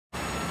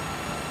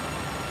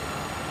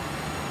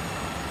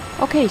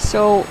Okay,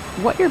 so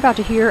what you're about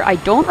to hear, I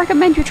don't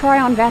recommend you try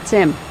on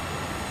vatsim.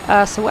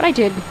 So what I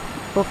did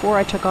before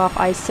I took off,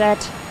 I set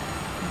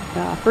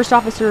first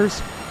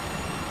officer's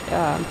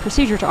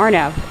procedure to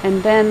RNav,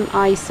 and then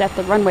I set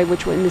the runway,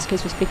 which in this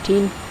case was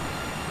 15.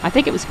 I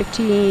think it was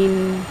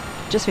 15,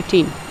 just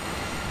 15.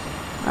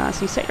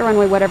 So you set your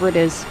runway, whatever it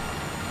is,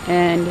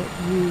 and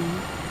you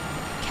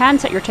can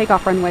set your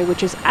takeoff runway,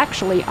 which is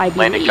actually, I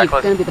believe,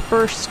 going to be the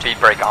first speed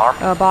brake arm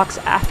box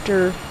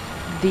after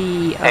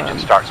the engine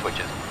start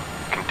switches.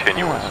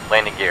 Continuous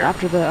landing gear.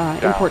 After the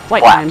import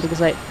flight line, because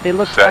they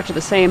looked actually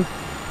the same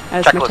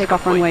as my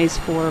takeoff runways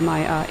for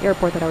my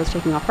airport that I was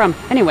taking off from.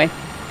 Anyway,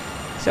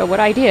 so what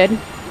I did,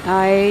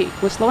 I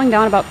was slowing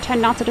down about 10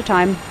 knots at a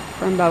time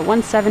from about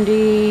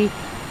 170,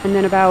 and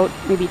then about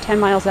maybe 10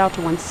 miles out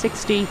to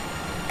 160,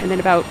 and then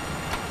about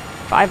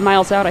 5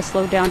 miles out I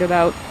slowed down to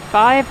about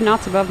 5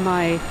 knots above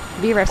my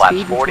VREF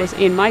speed, which was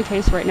in my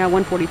case right now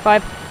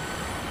 145.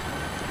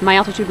 My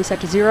altitude was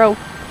set to 0.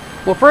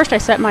 Well, first I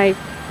set my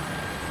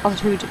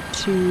altitude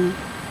to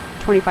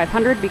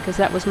 2500 because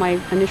that was my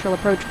initial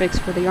approach fix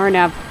for the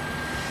RNav,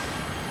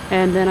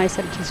 and then I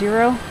set it to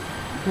 0,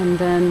 and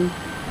then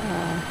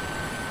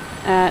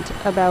at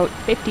about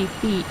 50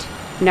 feet.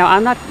 Now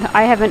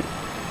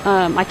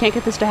I can't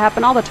get this to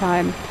happen all the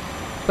time,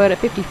 but at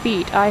 50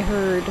 feet I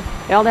heard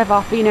LNav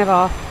off, VNav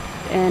off,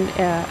 and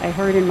I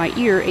heard in my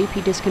ear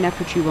AP disconnect,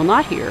 which you will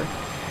not hear.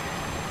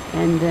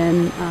 And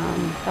then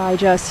I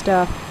just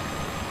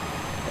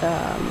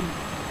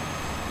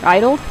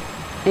idled,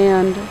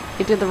 and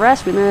it did the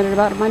rest. We landed at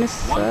about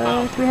minus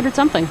 300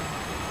 something,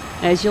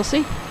 as you'll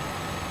see.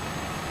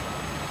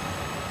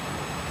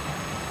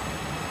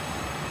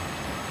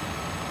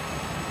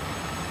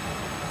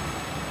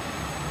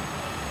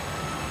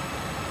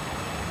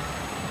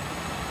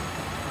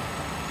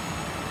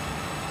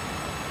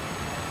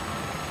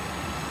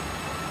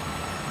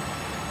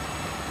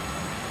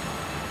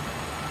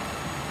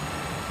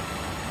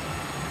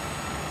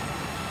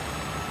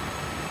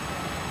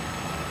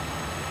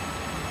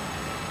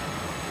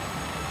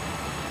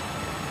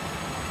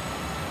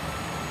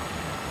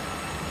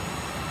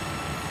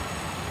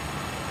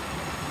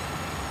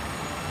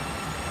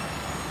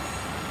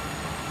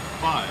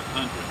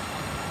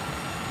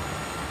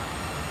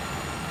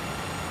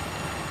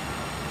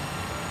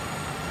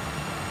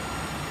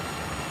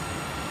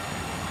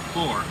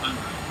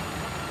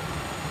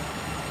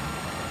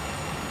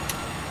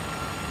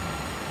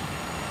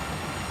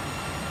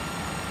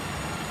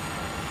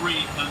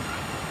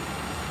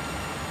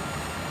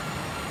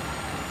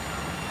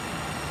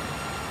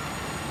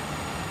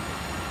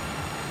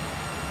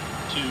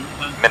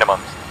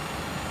 Minimums.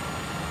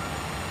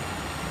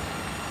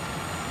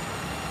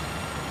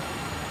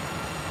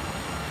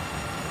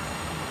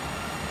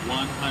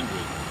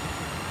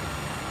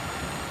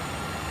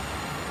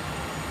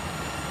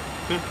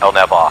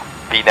 LNav off.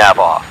 VNav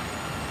off.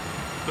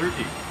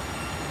 30.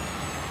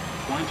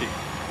 20.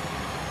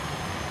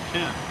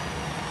 10.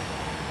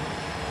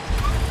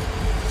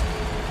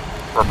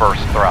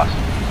 Reverse thrust.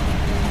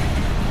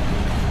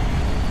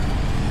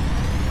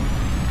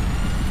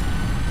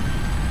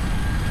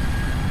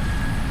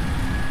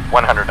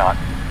 100 knots.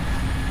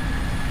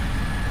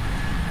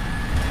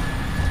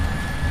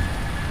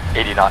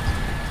 80 knots.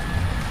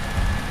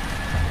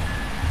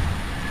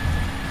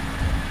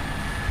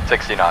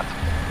 60 knots.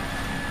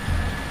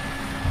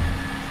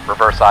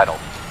 Reverse idle.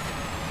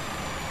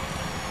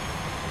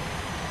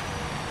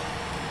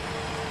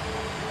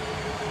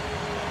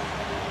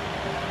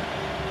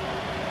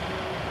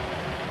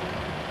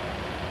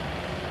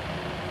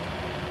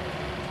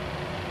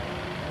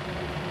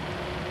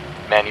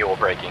 Manual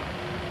braking.